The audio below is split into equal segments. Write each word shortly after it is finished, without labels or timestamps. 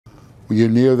Were you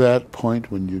near that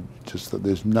point when you just thought,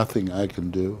 there's nothing I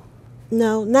can do?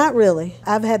 No, not really.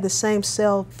 I've had the same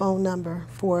cell phone number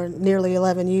for nearly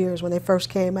 11 years when they first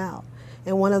came out.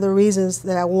 And one of the reasons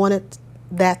that I wanted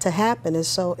that to happen is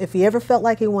so if he ever felt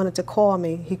like he wanted to call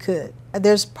me, he could.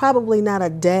 There's probably not a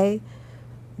day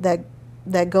that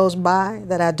goes by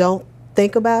that I don't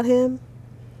think about him.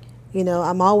 You know,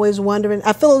 I'm always wondering.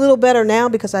 I feel a little better now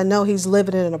because I know he's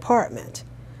living in an apartment.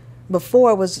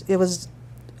 Before it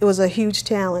was a huge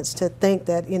challenge to think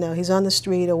that, you know, he's on the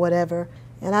street or whatever.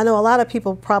 And I know a lot of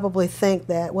people probably think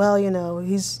that, well, you know,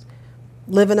 he's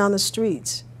living on the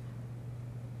streets.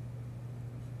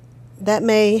 That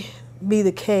may be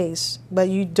the case, but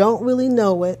you don't really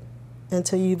know it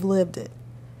until you've lived it.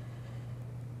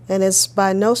 And it's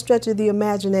by no stretch of the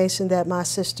imagination that my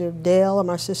sister Dale or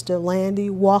my sister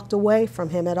Landy walked away from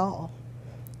him at all.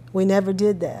 We never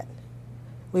did that.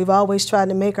 We've always tried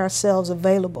to make ourselves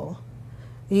available.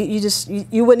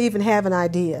 You wouldn't even have an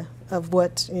idea of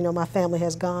what, you know, my family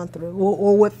has gone through,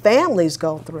 or what families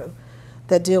go through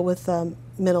that deal with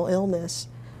mental illness.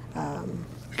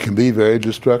 It can be very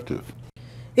destructive.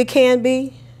 It can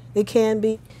be. It can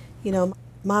be. You know,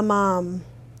 my mom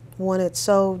wanted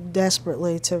so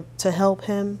desperately to help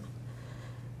him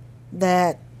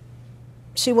that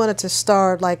she wanted to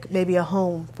start like maybe a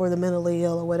home for the mentally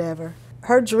ill or whatever.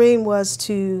 Her dream was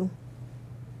to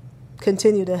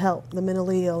continue to help the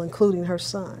mentally ill, including her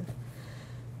son.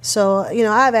 So, you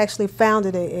know, I've actually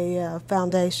founded a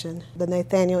foundation, the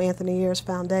Nathaniel Ayers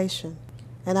Foundation.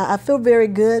 And I feel very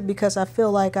good because I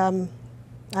feel like I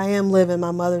am living my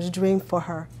mother's dream for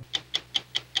her.